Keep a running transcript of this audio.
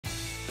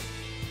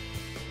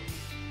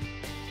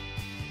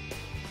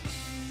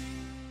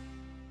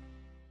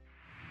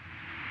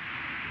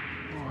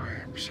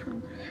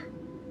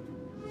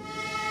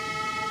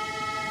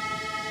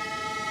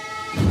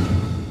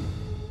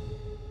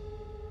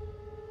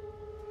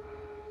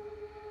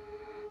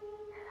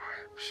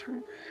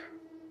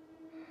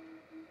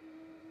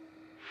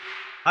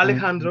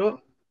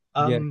Alejandro,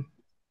 Yeah, um,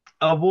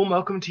 a warm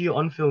welcome to you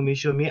on Filme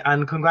Shilmy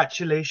and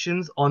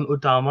congratulations on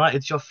Utama.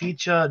 It's your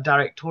feature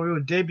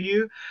directorial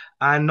debut,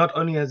 and not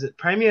only has it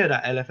premiered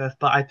at LFF,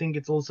 but I think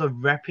it's also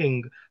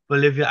repping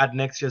Bolivia at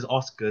next year's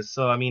Oscars.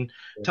 So, I mean,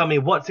 tell me,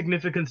 what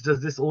significance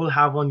does this all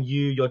have on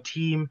you, your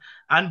team,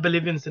 and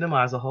Bolivian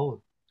cinema as a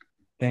whole?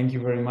 thank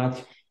you very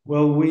much.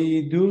 Well,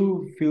 we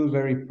do feel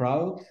very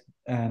proud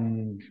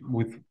and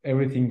with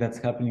everything that's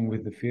happening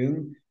with the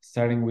film,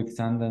 starting with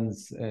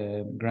Sundance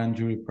Grand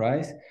Jury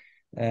Prize.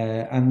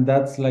 And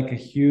that's like a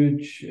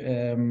huge,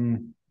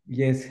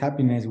 yes,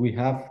 happiness we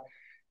have.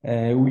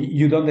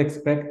 You don't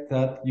expect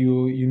that.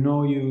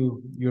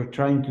 You're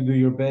trying to do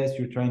your best.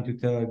 You're trying to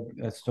tell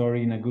a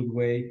story in a good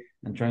way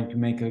and trying to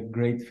make a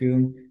great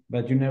film,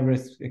 but you never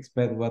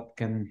expect what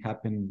can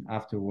happen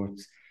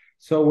afterwards.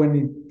 So when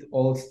it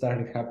all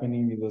started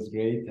happening, it was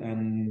great,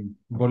 and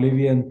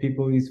Bolivian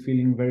people is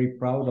feeling very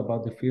proud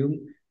about the film,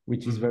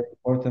 which is Mhm. very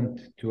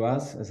important to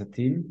us as a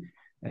team,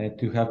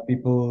 to have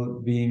people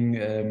being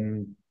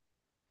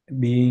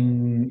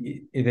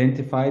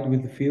identified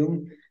with the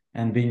film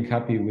and being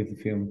happy with the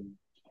film.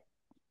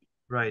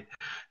 Right.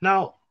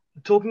 Now,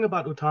 talking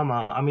about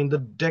Utama, I mean, the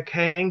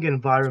decaying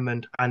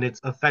environment and its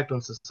effect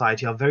on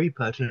society are very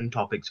pertinent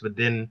topics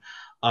within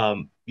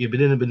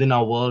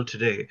our world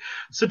today.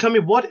 So tell me,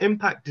 what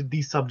impact did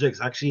these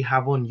subjects actually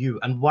have on you,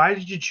 and why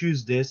did you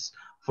choose this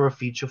for a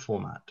feature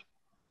format?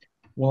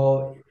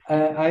 Well,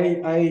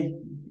 I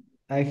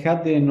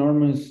had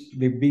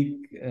the big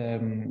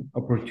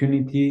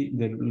opportunity,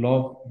 the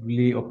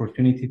lovely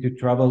opportunity to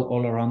travel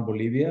all around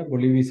Bolivia.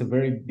 Bolivia is a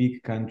very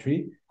big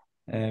country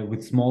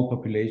with small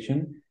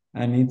population,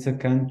 and it's a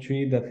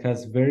country that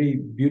has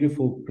very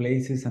beautiful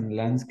places and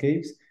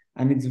landscapes,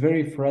 and it's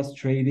very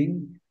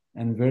frustrating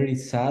and very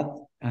sad,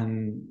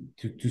 and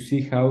to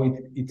see how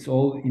it's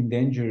all in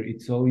danger.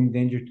 It's all in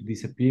danger to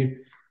disappear,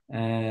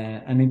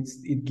 and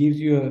it gives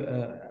you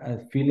a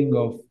feeling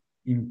of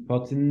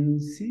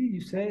impotency,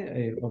 you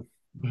say, of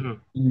Mhm.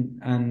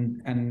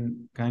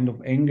 and kind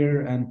of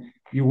anger, and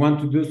you want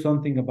to do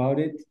something about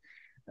it.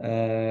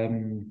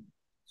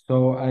 So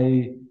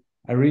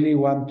I really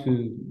want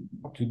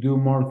to do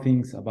more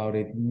things about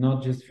it,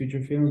 not just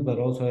feature films, but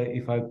also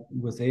if I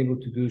was able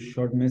to do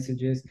short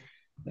messages,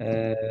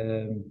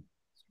 um,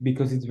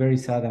 because it's very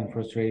sad and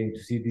frustrating to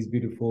see these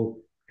beautiful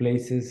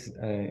places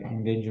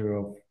in danger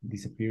of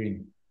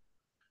disappearing.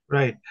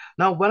 Right.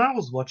 Now, when I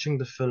was watching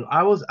the film,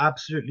 I was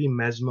absolutely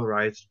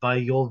mesmerized by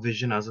your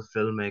vision as a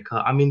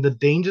filmmaker. I mean, the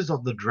dangers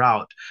of the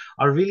drought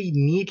are really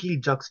neatly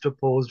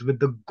juxtaposed with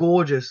the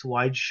gorgeous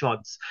wide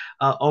shots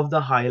of the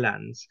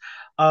highlands.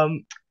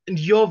 And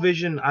your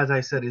vision, as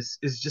I said,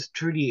 is just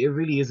truly, it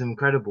really is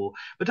incredible.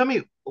 But tell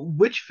me,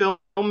 which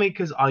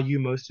filmmakers are you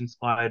most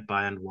inspired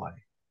by and why?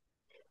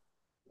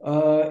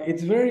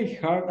 It's very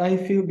hard, I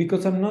feel,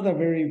 because I'm not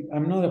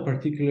a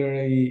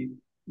particularly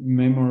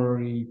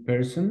memory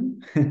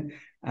person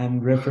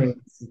and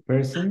reference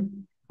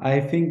person. I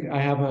think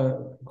I have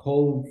a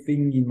whole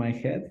thing in my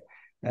head.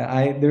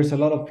 There's a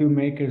lot of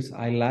filmmakers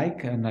I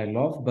like and I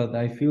love, but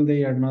I feel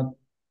they are not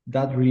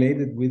that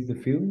related with the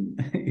film.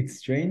 It's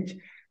strange.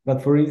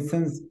 But for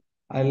instance,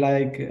 I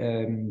like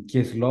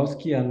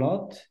Kieslowski a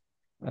lot.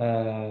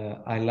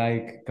 I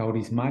like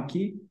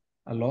Kaurismäki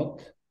a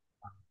lot.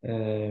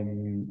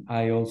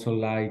 I also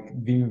like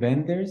Wim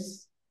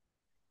Wenders.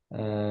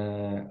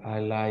 I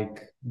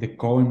like the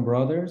Coen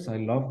brothers. I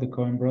love the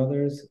Coen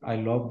brothers. I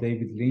love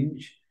David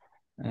Lynch.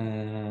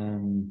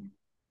 Um,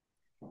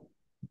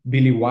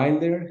 Billy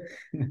Wilder.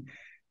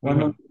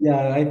 Mhm.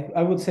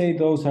 I would say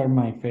those are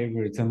my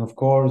favorites. And of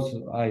course,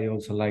 I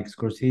also like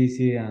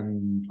Scorsese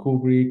and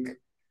Kubrick.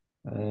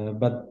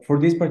 But for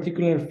this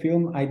particular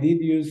film, I did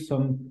use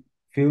some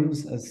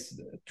films as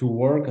to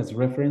work as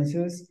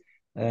references.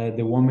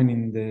 The Woman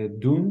in the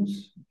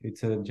Dunes,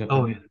 it's a Oh,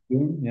 Japanese yeah.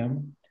 film, yeah.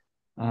 Mm.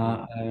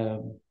 Uh, uh,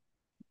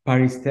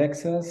 Paris,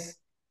 Texas,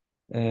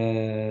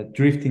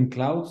 Drifting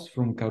Clouds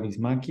from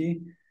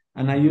Kaurismäki,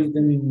 and I Mhm. use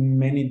them in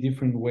many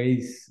different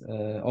ways.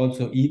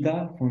 Also,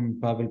 Ida from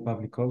Pavel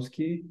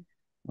Pawlikowski.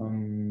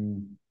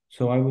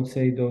 So I would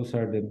say those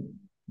are the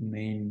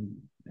main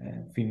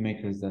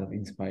filmmakers that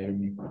inspire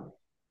me.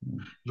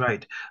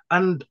 Right.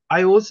 And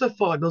I also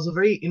thought there was a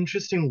very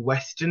interesting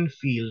Western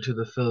feel to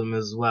the film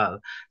as well. Yeah.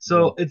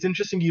 So it's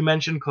interesting you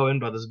mentioned Coen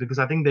Brothers because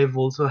I think they've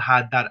also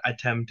had that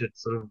attempt at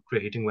sort of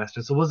creating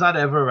Western. So was that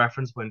ever a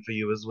reference point for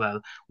you as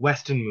well?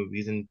 Western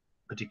movies in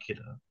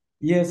particular.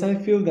 Yes, I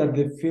feel that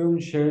the film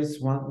shares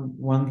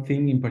one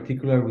thing in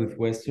particular with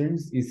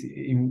westerns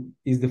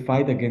is the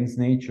fight against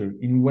nature.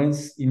 In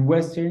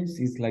westerns,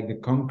 it's like the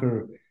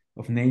conquer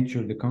of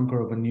nature, the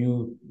conquer of a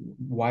new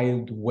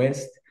wild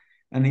west,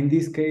 and in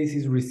this case,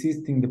 is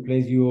resisting the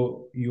place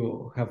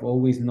you have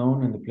always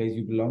known and the place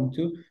you belong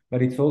to.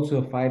 But it's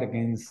also a fight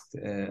against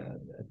a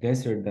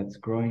desert that's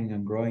growing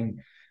and growing.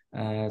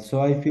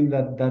 So I feel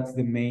that that's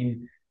the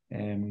main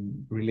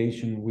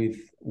relation with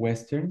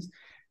Westerns.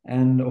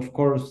 And of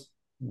course,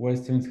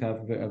 Westerns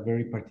have a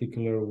very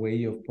particular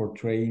way of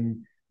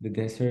portraying the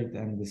desert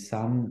and the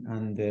sun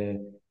and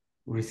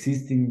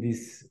resisting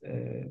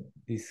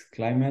this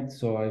climate.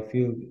 So I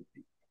feel,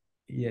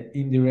 yeah,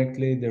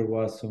 indirectly there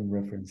was some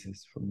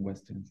references from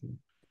Westerns.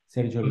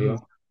 Sergio Leone,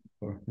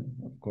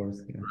 Mhm. of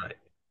course, yeah. Right.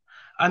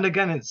 And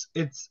again,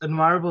 it's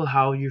admirable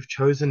how you've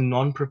chosen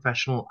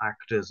non-professional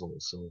actors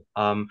also.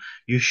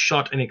 You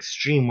shot in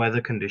extreme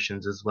weather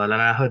conditions as well,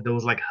 and I heard there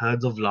was like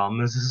herds of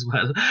llamas as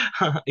well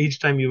each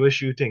time you were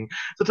shooting.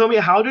 So tell me,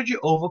 how did you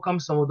overcome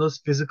some of those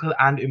physical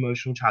and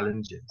emotional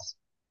challenges?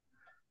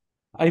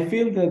 I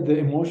feel that the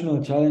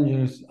emotional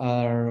challenges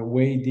are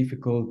way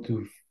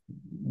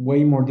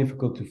more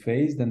difficult to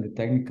face than the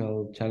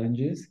technical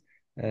challenges.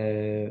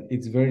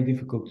 It's very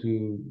difficult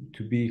to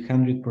be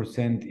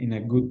 100% in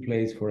a good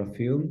place for a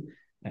film,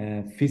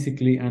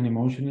 physically and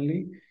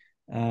emotionally.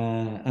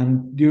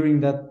 And during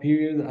that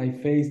period, I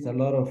faced a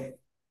lot of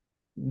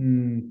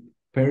Mm,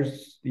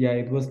 yeah,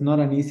 it was not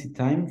an easy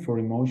time for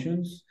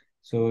emotions,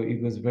 so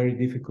it was very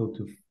difficult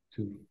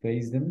to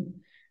face them.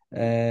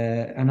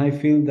 And I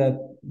feel that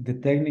the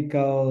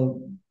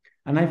technical,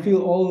 and I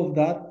feel all of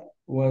that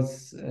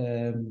was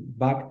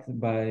backed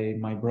by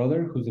my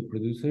brother, who's a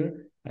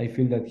producer. I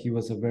feel that he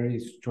was a very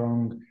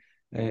strong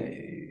uh,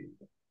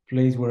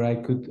 place where I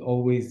could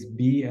always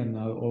be and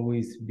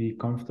always be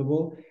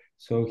comfortable.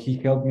 So he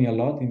helped me a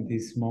lot in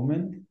this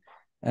moment.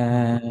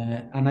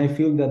 And I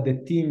feel that the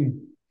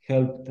team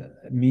helped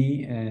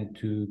me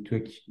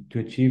to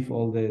achieve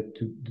all the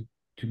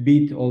to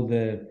beat all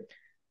the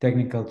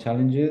technical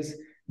challenges.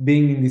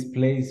 Being in this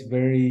place,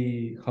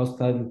 very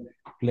hostile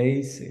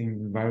place,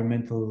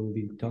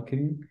 environmentally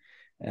talking,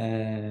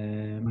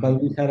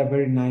 but we had a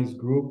very nice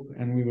group,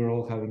 and we were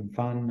all having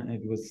fun.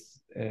 It was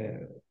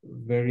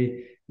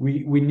very.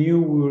 We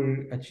knew we were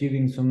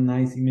achieving some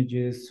nice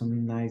images,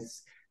 some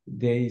nice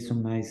days,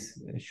 some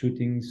nice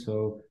shooting.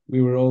 So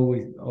we were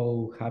always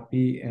all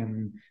happy,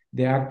 and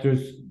the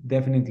actors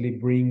definitely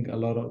brought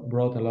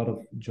a lot of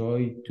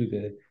joy to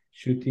the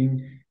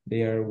shooting.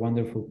 They are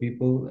wonderful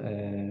people,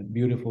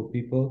 beautiful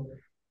people.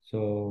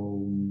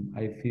 So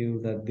I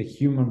feel that the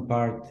human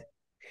part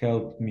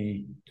helped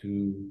me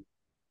to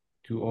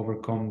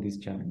overcome these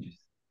challenges.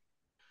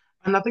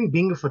 And I think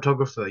being a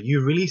photographer,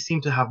 you really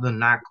seem to have the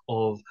knack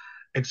of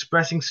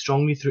expressing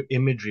strongly through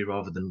imagery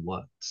rather than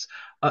words.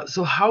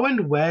 So how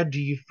and where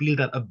do you feel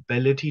that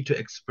ability to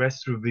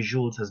express through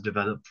visuals has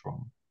developed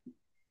from?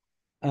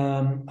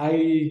 Um,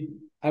 I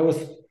I was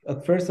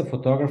at first a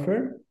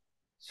photographer,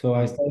 so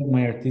I Mm, started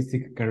my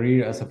artistic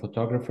career as a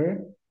photographer,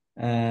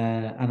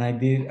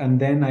 and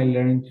then I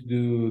learned to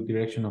do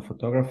direction of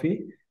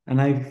photography, and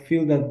I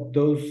feel that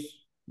those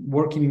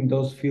working in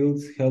those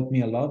fields helped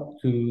me a lot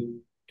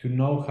to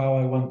know how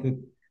I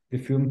wanted the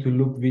film to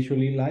look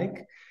visually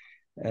like.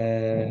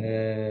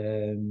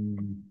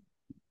 Um,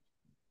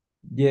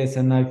 Yes,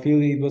 and I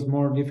feel it was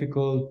more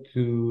difficult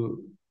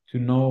to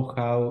know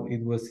how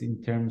it was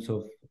in terms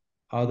of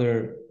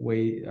other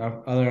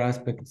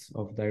aspects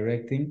of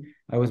directing.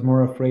 I was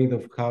more afraid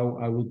of how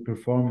I would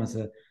perform as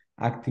a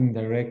acting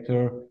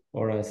director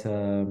or as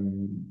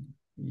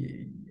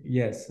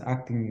yes,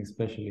 acting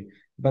especially.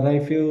 But I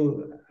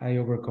feel I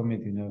overcome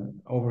it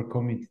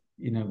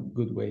in a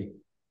good way.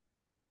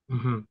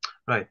 hmm.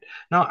 Right.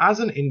 Now, as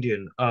an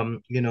Indian,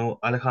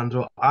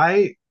 Alejandro,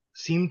 I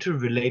seem to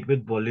relate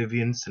with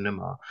Bolivian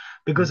cinema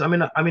because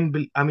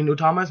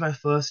Utama is my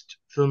first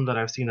film that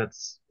I've seen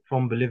that's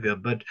from Bolivia,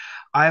 but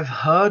I've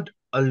heard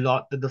a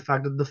lot that the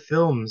fact that the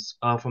films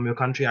from your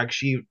country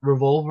actually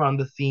revolve around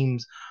the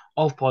themes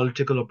of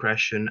political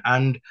oppression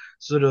and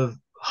sort of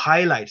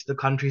highlights the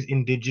country's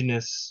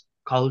indigenous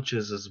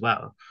cultures as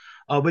well,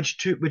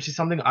 which is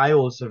something I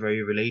also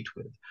very relate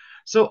with.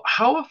 So,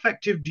 how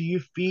effective do you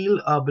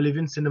feel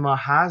Bolivian cinema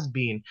has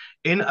been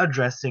in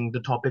addressing the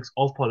topics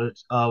of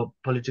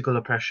political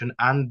oppression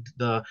and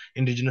the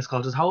indigenous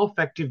cultures? How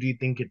effective do you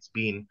think it's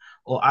been,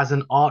 or as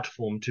an art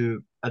form,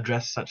 to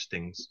address such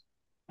things?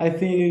 I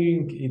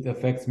think it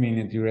affects me in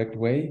a direct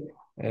way.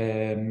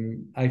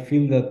 I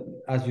feel that,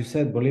 as you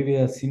said,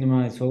 Bolivia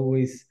cinema is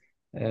always,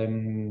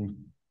 um,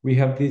 we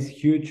have this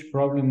huge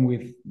problem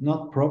with,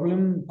 not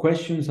problem,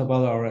 questions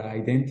about our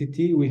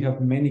identity. We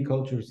have many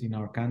cultures in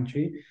our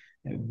country,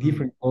 Mm,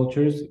 different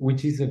cultures,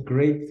 which is a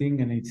great thing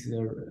and it's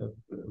a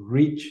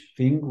rich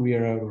thing. We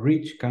are a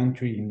rich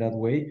country in that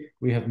way.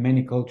 We have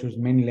many cultures,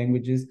 many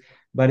languages,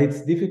 but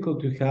it's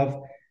difficult to have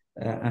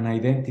an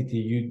identity.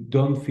 You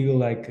don't feel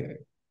like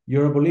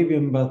you're a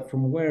Bolivian, but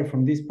from where?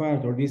 From this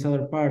part or this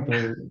other part,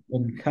 or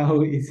and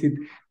how is it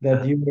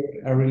that you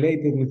are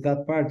related with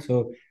that part?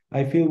 So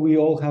I feel we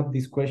all have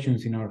these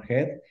questions in our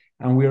head,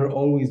 and we are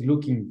always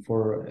looking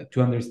for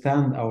to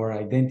understand our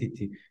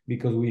identity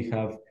because we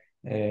have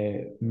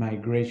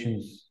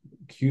migrations,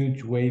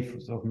 huge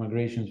waves of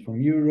migrations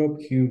from Europe,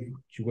 huge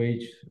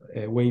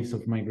waves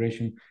of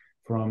migration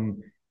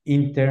from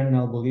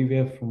internal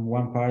Bolivia, from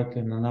one part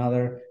and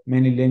another,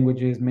 many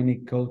languages, many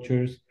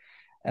cultures,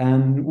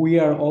 And we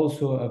are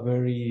also a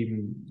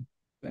very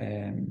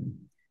um,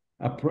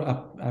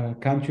 a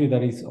country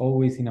that is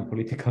always in a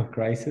political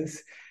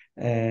crisis.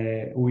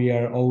 We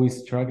are always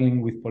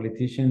struggling with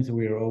politicians.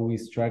 We are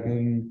always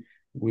struggling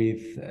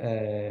with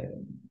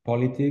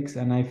politics,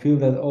 and I feel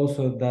that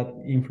also that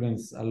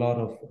influenced a lot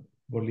of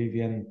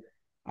Bolivian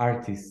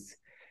artists.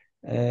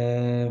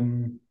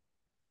 Um,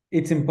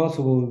 it's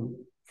impossible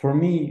for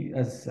me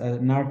as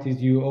an artist.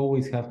 You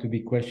always have to be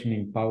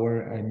questioning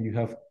power, and you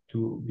have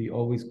to be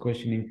always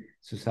questioning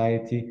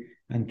society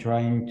and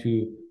trying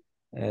to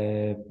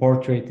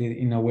portray it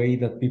in a way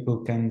that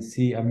people can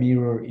see a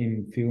mirror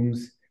in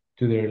films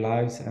to their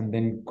lives, and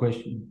then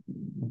question,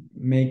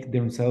 make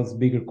themselves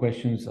bigger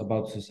questions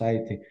about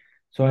society.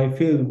 So I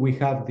feel we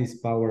have this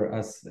power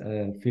as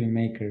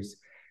filmmakers,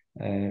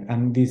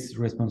 and this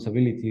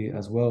responsibility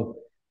as well.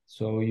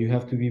 So you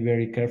have to be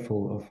very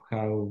careful of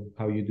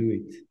how you do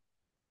it.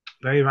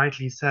 Very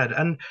rightly said.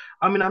 And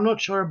I mean, I'm not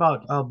sure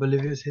about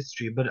Bolivia's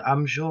history, but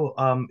I'm sure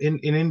in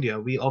India,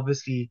 we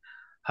obviously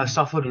have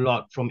suffered a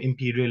lot from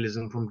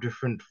imperialism from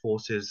different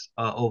forces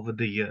over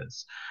the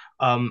years.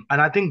 And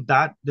I think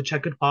that the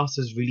checkered past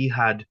has really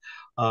had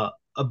uh,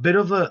 a bit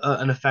of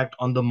an effect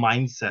on the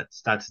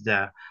mindsets that's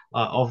there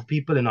of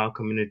people in our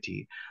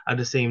community at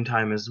the same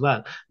time as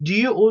well. Do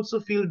you also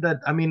feel that,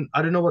 I mean,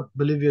 I don't know what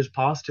Bolivia's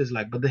past is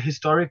like, but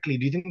historically,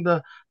 do you think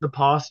the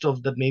past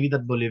of that maybe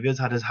that Bolivia's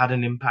had has had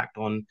an impact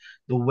on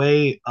the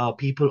way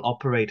people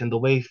operate and the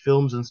way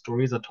films and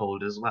stories are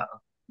told as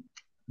well?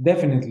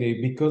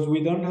 Definitely, because we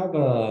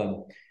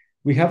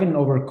haven't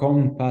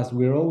overcome past.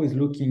 We're always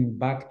looking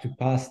back to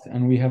past,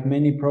 and we have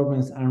many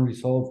problems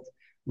unresolved.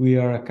 We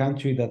are a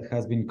country that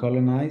has been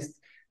colonized,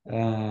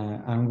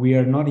 and we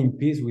are not in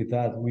peace with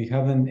that. We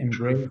haven't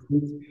True, embraced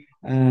it,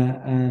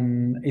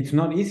 and it's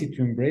not easy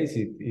to embrace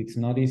it. It's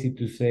not easy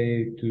to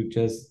say to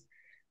just.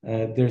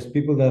 There's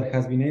people that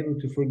has been able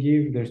to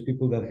forgive. There's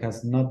people that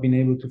has not been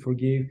able to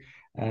forgive,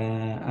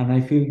 and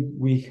I feel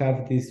we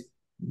have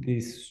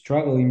this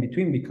struggle in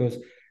between because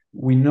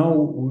we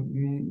know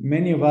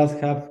many of us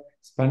have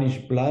Spanish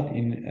blood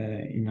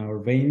in our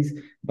veins,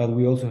 but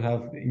we also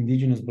have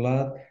indigenous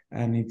blood,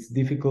 and it's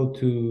difficult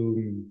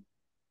to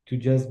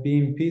just be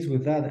in peace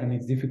with that. And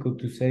it's difficult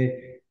to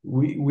say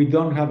we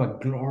don't have a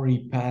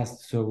glory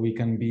past, so we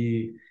can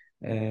be.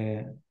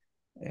 Uh,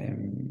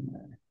 um,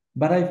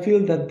 but I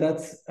feel that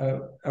that's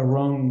a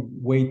wrong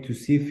way to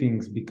see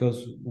things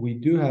because we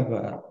do have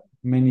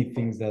many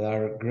things that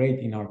are great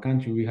in our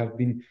country. We have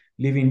been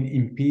living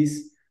in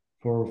peace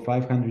for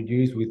 500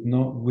 years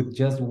with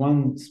just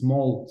one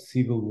small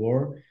civil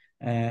war,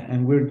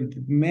 and we're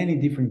many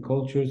different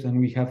cultures, and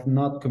we have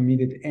not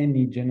committed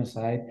any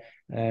genocide.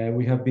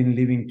 We have been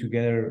living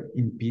together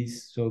in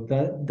peace, so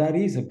that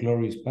is a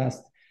glorious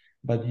past.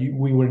 But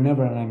we were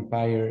never an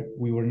empire.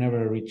 We were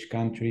never a rich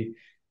country,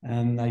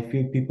 and I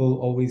feel people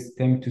always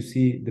tend to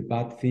see the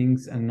bad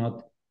things and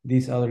not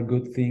these other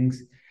good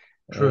things.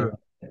 Uh, true.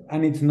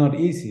 and it's not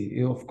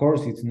easy. Of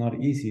course, it's not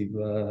easy,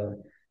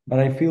 but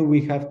I feel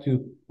we have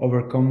to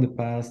overcome the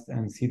past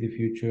and see the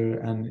future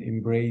and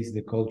embrace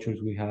the cultures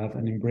we have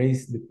and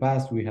embrace the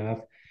past we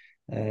have.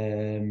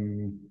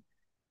 Um,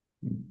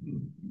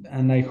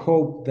 and I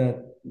hope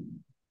that,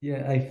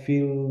 yeah, I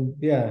feel,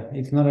 yeah,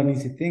 it's not an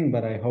easy thing,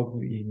 but I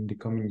hope in the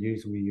coming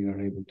years we are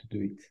able to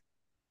do it.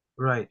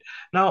 Right.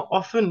 Now,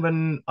 often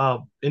when,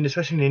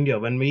 especially in India,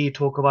 when we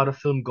talk about a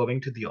film going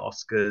to the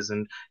Oscars,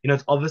 and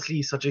it's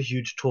obviously such a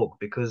huge talk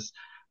because,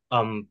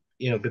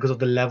 because of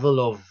the level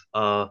of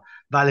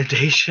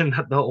validation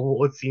that the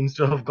award seems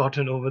to have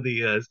gotten over the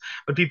years.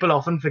 But people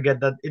often forget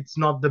that it's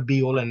not the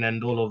be all and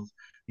end all of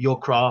your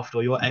craft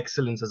or your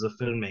excellence as a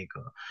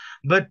filmmaker.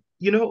 But,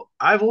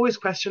 I've always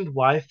questioned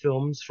why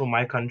films from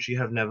my country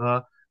have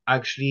never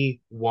actually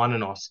won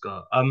an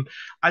Oscar.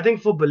 I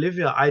think for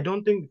Bolivia, I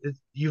don't think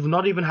you've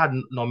not even had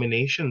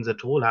nominations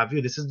at all, have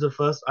you? This is the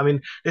first.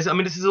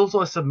 This is also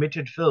a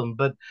submitted film,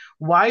 but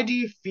why do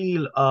you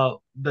feel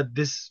that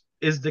this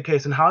is the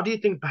case, and how do you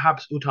think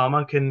perhaps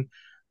Utama can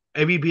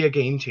maybe be a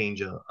game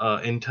changer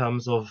in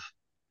terms of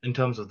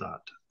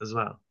that as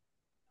well?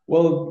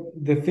 Well,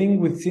 the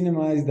thing with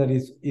cinema is that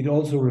it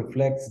also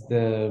reflects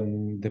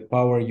the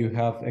power you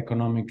have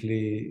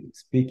economically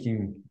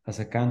speaking as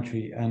a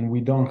country, and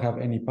we don't have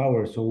any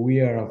power. So we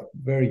are a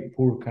very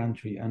poor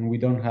country, and we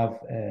don't have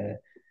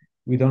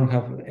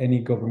any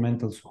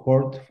governmental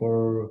support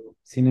for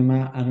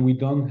cinema, and we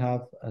don't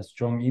have a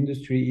strong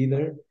industry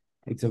either.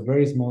 It's a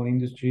very small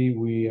industry.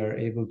 We are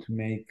able to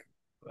make,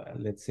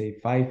 let's say,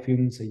 5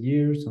 films a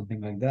year,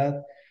 something like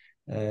that.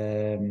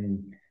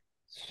 Um,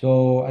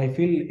 so I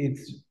feel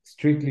it's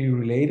strictly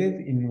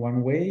related in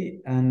one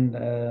way, and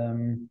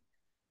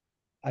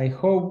I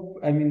hope.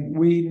 I mean,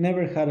 we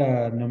never had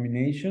a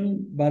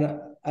nomination,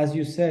 but as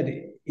you said,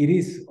 it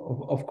is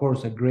of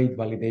course a great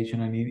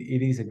validation, and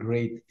it is a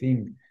great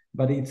thing.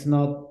 But it's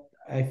not.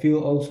 I feel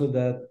also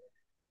that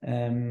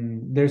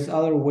there's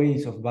other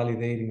ways of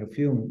validating a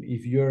film.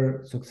 If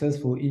you're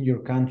successful in your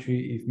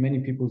country, if many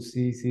people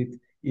sees it,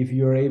 if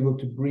you're able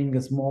to bring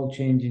a small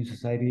change in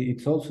society,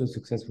 it's also a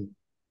successful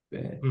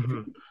Hmm.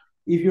 film.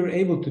 if you're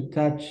able to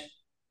touch,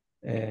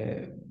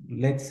 uh,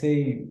 let's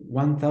say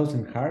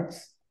 1,000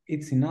 hearts,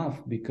 it's enough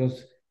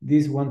because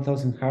these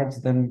 1,000 hearts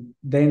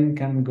then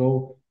can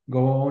go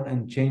on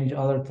and change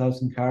other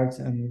 1,000 hearts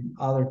and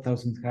other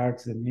 1,000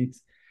 hearts, and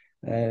it's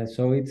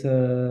so it's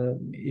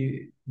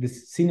the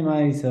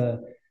cinema is a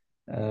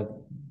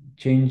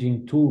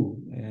changing tool.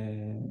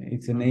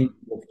 It's an Mm. age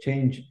of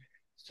change.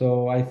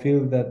 So I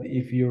feel that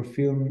if your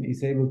film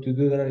is able to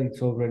do that,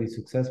 it's already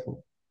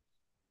successful.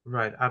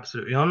 Right,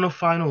 absolutely. On a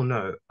final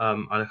note,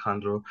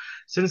 Alejandro,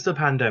 since the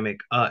pandemic,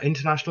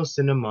 international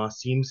cinema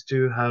seems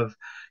to have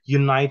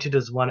united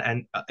as one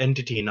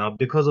entity now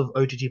because of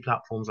OTT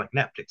platforms like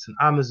Netflix and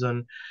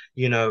Amazon.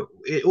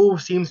 It all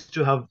seems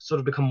to have sort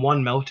of become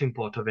one melting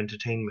pot of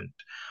entertainment.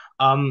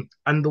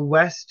 And the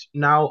West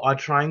now are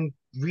trying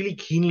really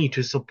keenly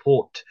to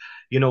support,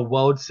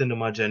 world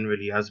cinema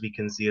generally, as we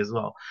can see as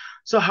well.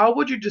 So, how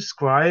would you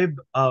describe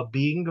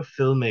being a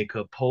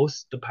filmmaker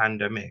post the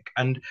pandemic?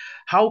 And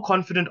how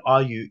confident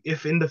are you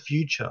if in the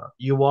future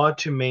you are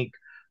to make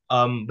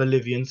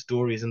Bolivian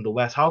stories in the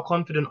West? How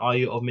confident are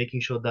you of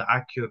making sure that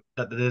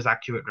there's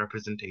accurate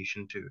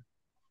representation too?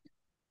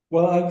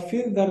 Well, I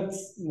feel that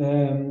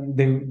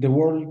the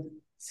world,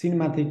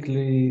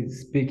 cinematically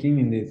speaking,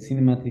 in the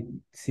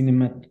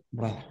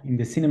in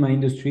the cinema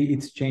industry,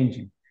 it's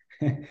changing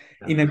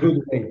in a Yeah.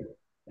 good way.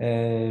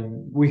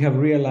 We have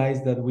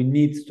realized that we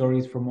need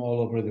stories from all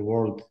over the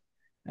world,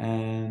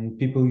 and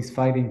people is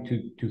fighting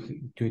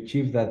to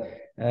achieve that.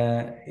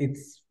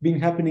 It's been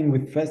happening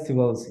with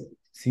festivals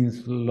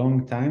since a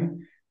long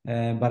time,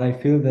 but I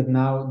feel that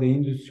now the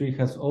industry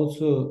has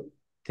also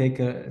take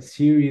a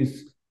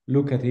serious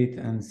look at it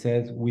and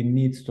said we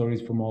need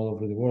stories from all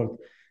over the world.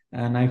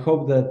 And I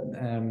hope that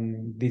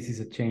this is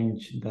a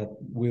change that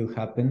will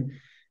happen.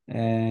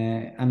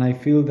 And I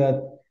feel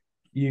that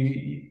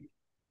you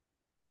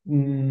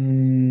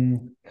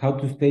how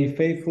to stay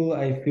faithful.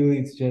 I feel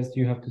it's just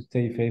you have to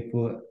stay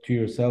faithful to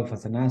yourself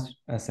as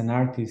as an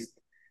artist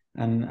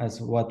and as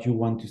what you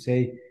want to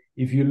say.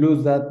 If you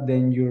lose that,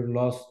 then you're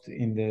lost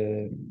in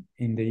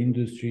the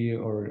industry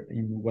or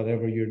in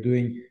whatever you're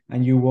doing,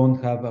 and you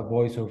won't have a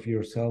voice of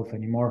yourself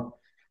anymore.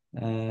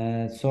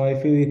 So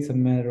I feel it's a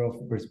matter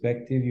of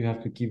perspective. You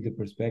have to keep the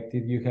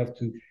perspective. You have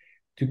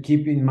to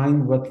keep in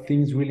mind what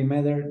things really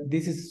matter.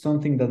 This is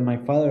something that my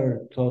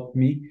father taught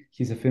me.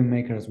 He's a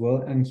filmmaker as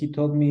well, and he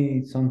taught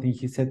me something.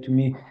 He said to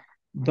me,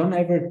 "Don't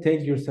ever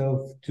take yourself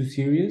too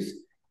serious,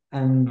 Mm,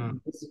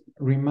 and just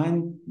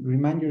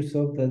remind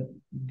yourself that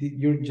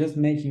you're just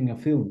making a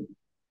film.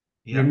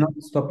 You're yeah, not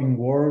stopping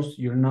wars.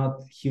 You're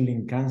not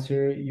healing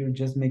cancer. You're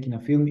just making a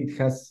film. It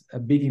has a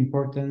big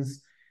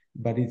importance,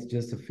 but it's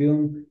just a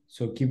film.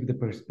 So keep the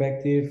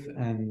perspective,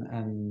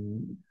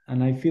 and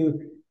I feel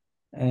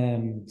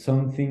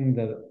something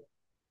that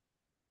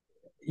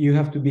you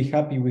have to be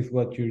happy with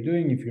what you're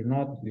doing. If you're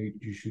not,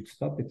 you should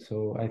stop it.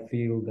 So I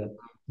feel that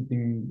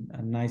keeping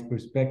a nice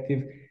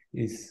perspective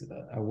is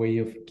a way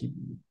of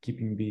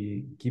keeping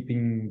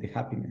the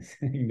happiness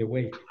in the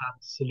way.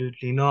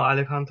 absolutely. No,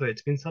 Alejandro,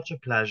 it's been such a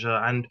pleasure,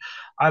 and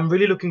I'm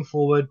really looking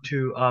forward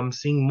to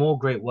seeing more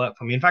great work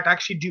from you. In fact,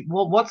 actually,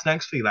 what's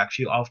next for you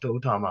actually after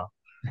Utama?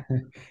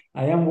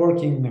 I am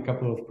working in a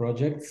couple of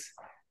projects,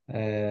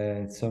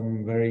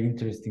 some very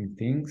interesting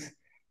things.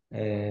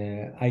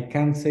 I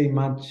can't say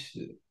much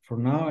for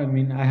now. I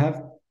mean,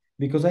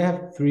 because I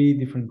have three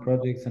different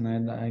projects,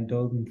 and I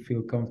don't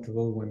feel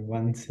comfortable when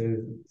one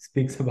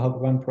speaks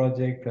about one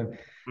project. But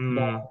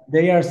Mm,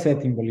 they are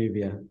set in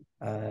Bolivia.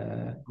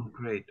 Uh, oh,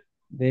 great.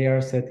 they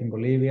are set in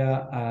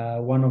Bolivia.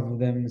 One of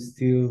them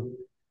still,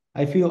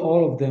 I feel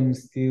all of them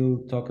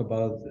still talk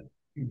about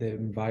the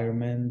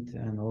environment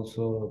and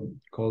also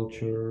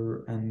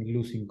culture and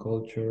losing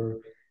culture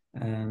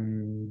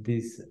and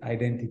these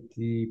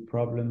identity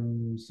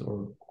problems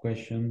or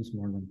questions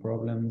more than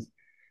problems.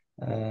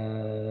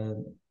 Uh,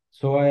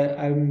 so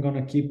I'm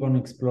gonna keep on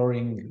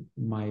exploring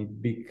my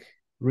big,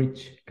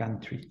 rich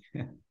country.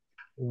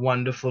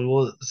 Wonderful.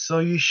 Well, so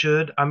you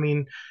should. I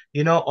mean,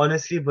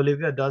 honestly,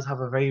 Bolivia does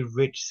have a very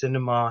rich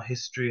cinema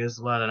history as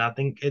well. And I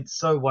think it's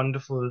so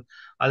wonderful,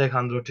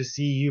 Alejandro, to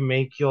see you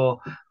make your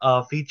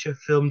feature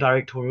film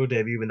directorial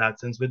debut in that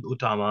sense with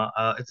Utama.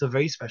 It's a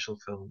very special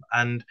film.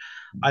 And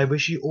I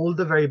wish you all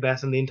the very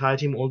best and the entire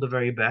team all the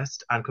very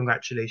best. And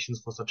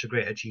congratulations for such a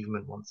great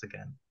achievement once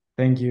again.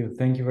 Thank you.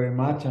 Thank you very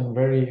much. And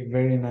very,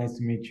 very nice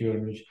to meet you,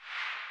 Anush.